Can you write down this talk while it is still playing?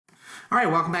All right,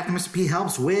 welcome back to Mr. P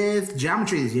Helps with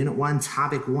Geometry, Unit 1,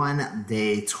 Topic 1,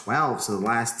 Day 12. So the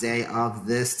last day of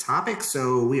this topic.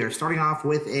 So we are starting off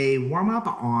with a warm-up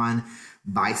on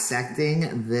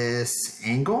bisecting this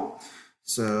angle.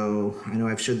 So I know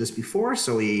I've showed this before.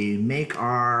 So we make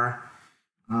our,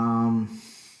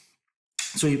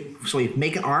 we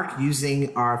make an arc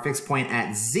using our fixed point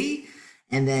at Z.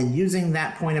 And then using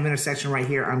that point of intersection right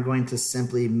here, I'm going to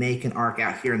simply make an arc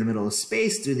out here in the middle of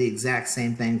space, do the exact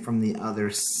same thing from the other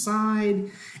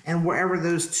side. And wherever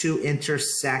those two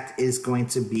intersect is going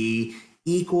to be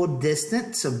equal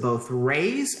distant to both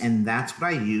rays. And that's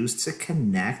what I use to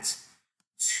connect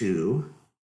to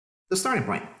the starting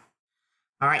point.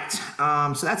 All right,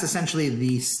 so that's essentially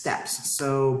the steps.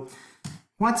 So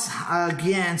once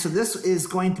again, so this is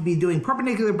going to be doing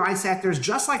perpendicular bisectors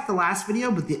just like the last video,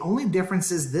 but the only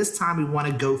difference is this time we want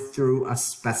to go through a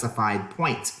specified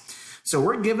point. So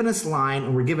we're given this line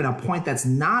and we're given a point that's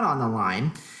not on the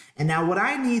line. And now what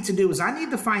I need to do is I need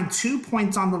to find 2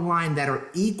 points on the line that are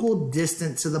equal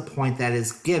distant to the point that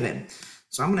is given.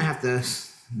 So I'm going to have to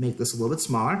make this a little bit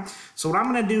smaller. So what I'm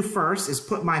going to do first is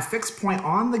put my fixed point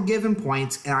on the given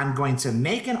point, and I'm going to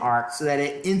make an arc so that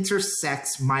it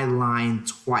intersects my line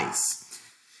twice.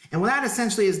 And what that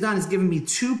essentially has done is given me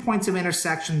 2 points of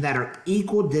intersection that are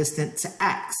equal distant to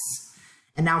X.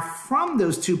 And now from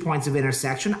those 2 points of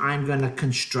intersection, I'm going to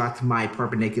construct my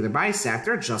perpendicular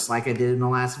bisector just like I did in the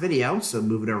last video. So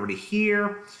move it over to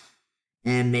here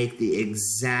and make the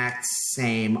exact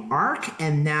same arc.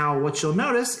 And now what you'll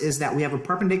notice is that we have a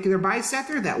perpendicular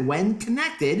bisector that when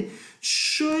connected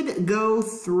should go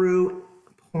through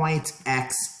point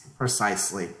X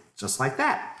precisely, just like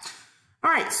that. All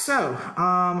right, so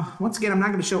once again, I'm not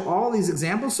gonna show all these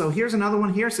examples. So here's another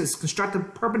one here. It says construct a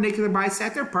perpendicular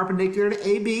bisector, perpendicular to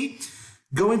AB,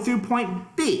 going through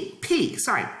point P.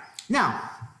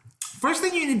 Now, first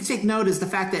thing you need to take note is the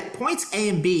fact that points A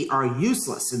and B are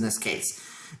useless in this case.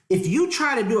 If you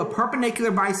try to do a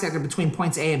perpendicular bisector between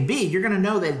points A and B, you're going to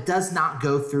know that it does not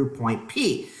go through point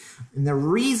P. And the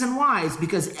reason why is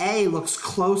because A looks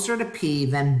closer to P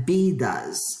than B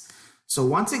does. So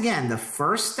once again, the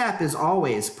first step is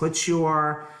always put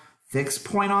your fixed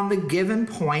point on the given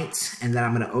point, and then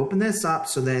I'm going to open this up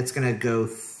so that it's going to go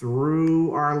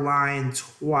through our line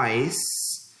twice.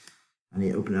 I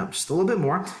need to open it up just a little bit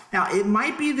more. Now, it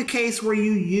might be the case where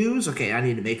you use, okay, I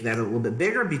need to make that a little bit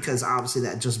bigger because obviously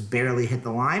that just barely hit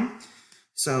the line.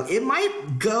 So it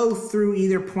might go through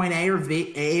either point A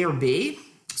or B.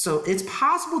 So it's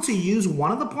possible to use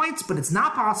one of the points, but it's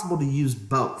not possible to use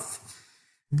both.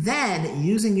 Then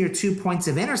using your 2 points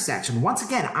of intersection, once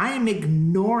again, I am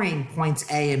ignoring points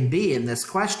A and B in this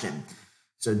question.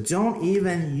 So don't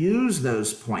even use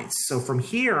those points. So from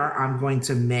here, I'm going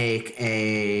to make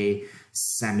a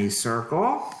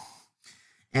semicircle.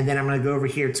 And then I'm going to go over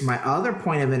here to my other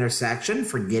point of intersection,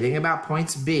 forgetting about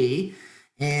points B.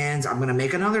 And I'm going to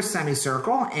make another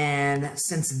semicircle. And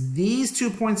since these 2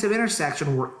 points of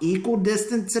intersection were equal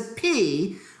distant to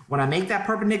P, when I make that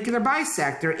perpendicular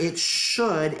bisector, it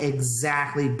should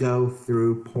exactly go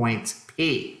through point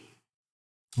P.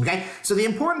 Okay, so the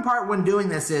important part when doing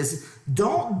this is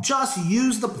don't just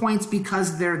use the points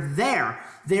because they're there.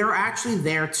 They're actually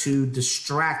there to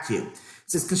distract you. It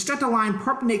says construct a line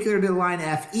perpendicular to the line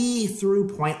FE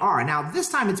through point R. Now this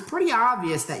time it's pretty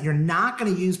obvious that you're not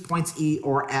going to use points E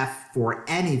or F for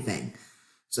anything.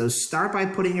 So start by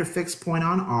putting your fixed point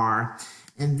on R,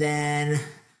 and then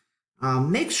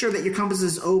make sure that your compass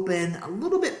is open a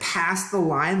little bit past the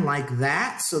line like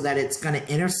that so that it's going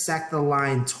to intersect the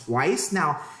line twice.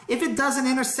 Now, if it doesn't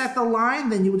intersect the line,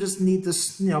 then you will just need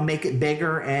to make it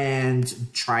bigger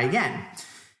and try again.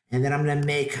 And then I'm going to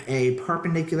make a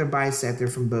perpendicular bisector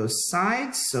from both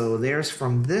sides. So there's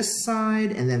from this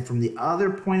side, and then from the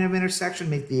other point of intersection,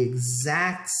 make the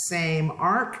exact same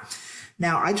arc.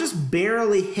 Now, I just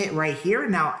barely hit right here.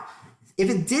 Now, if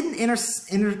it didn't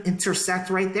intersect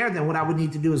right there, then what I would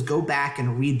need to do is go back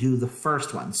and redo the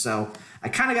first one. So I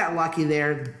kind of got lucky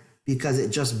there because it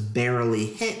just barely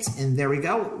hit. And there we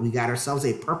go. We got ourselves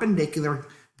a perpendicular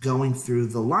going through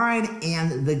the line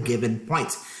and the given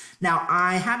points. Now,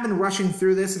 I have been rushing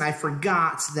through this and I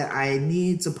forgot that I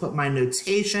need to put my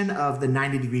notation of the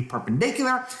 90-degree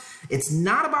perpendicular. It's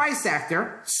not a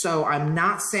bisector, so I'm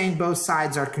not saying both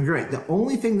sides are congruent. The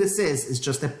only thing this is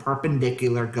just a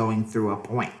perpendicular going through a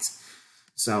point.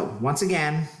 So once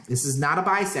again, this is not a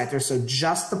bisector, so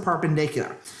just the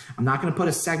perpendicular. I'm not going to put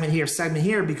a segment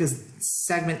here because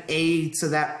segment A to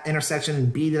that intersection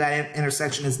and B to that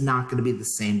intersection is not going to be the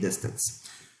same distance.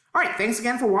 All right, thanks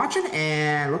again for watching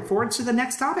and look forward to the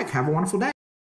next topic. Have a wonderful day.